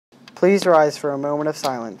Please rise for a moment of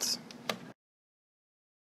silence.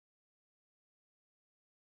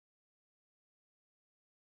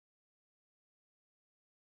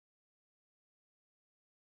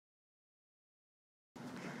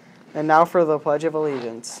 And now for the Pledge of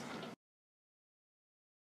Allegiance.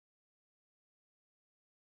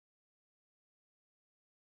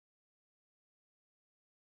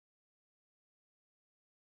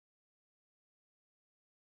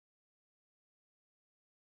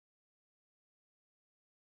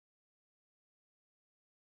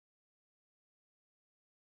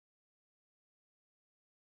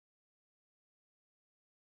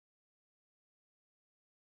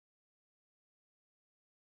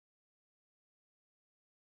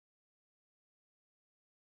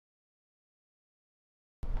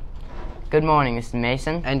 Good morning, this is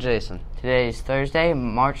Mason and Jason. Today is Thursday,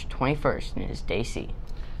 March 21st, and it is Day C.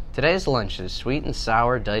 Today's lunch is sweet and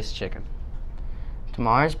sour diced chicken.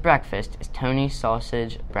 Tomorrow's breakfast is Tony's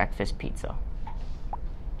Sausage Breakfast Pizza.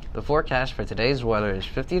 The forecast for today's weather is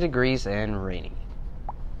 50 degrees and rainy.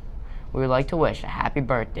 We would like to wish a happy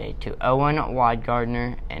birthday to Owen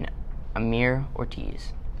Weidgardner and Amir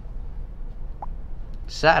Ortiz.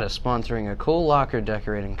 SAT is sponsoring a cool locker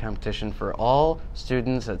decorating competition for all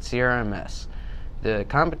students at CRMS. The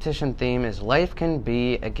competition theme is Life Can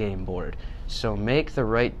Be a Game Board, so make the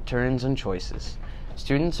right turns and choices.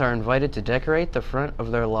 Students are invited to decorate the front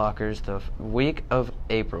of their lockers the week of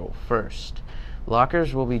April 1st.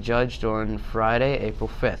 Lockers will be judged on Friday, April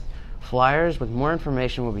 5th. Flyers with more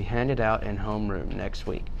information will be handed out in homeroom next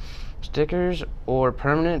week. Stickers or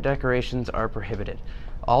permanent decorations are prohibited.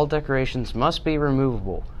 All decorations must be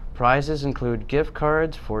removable. Prizes include gift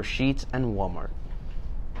cards for Sheetz and Walmart.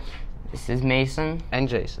 This is Mason and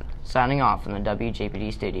Jason signing off from the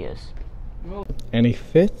WJPD studios. And a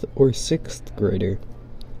 5th or 6th grader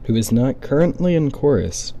who is not currently in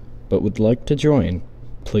chorus but would like to join,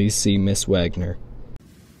 please see Miss Wagner.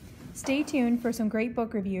 Stay tuned for some great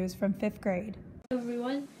book reviews from 5th grade. Hello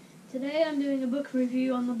everyone. Today I'm doing a book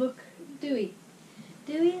review on the book Dewey.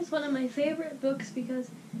 Dewey is one of my favorite books because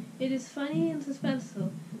it is funny and suspenseful.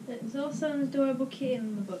 There's also an adorable kitten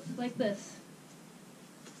in the book, like this.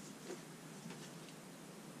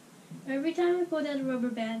 Every time I pulled out a rubber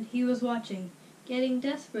band, he was watching. Getting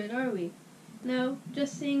desperate, are we? No,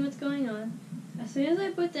 just seeing what's going on. As soon as I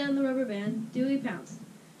put down the rubber band, Dewey pounced.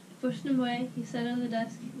 I pushed him away. He sat on the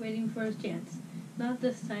desk, waiting for his chance. Not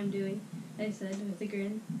this time, Dewey, I said with a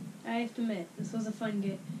grin. I have to admit, this was a fun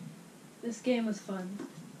game. This game was fun.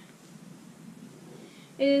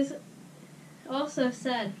 It is also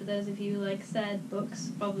sad for those of you who like sad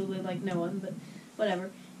books, probably like no one, but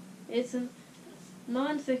whatever. It's a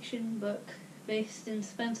non-fiction book based in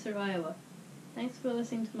Spencer, Iowa. Thanks for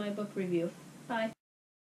listening to my book review. Bye.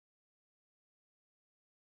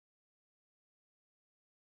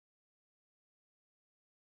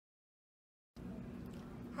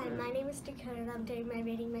 Hi, my name is Dakota and I'm doing my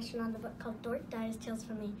reading mission on the book called Dork Dies Tales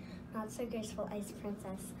from Me, Not So Graceful Ice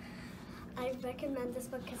Princess. I recommend this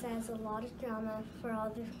book because it has a lot of drama for all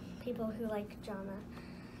the people who like drama.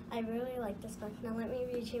 I really like this book. Now let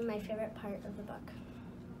me read you my favorite part of the book.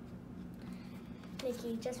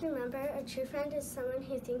 Nikki, just remember, a true friend is someone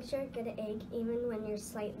who thinks you're a good egg even when you're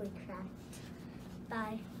slightly cracked.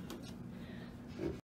 Bye.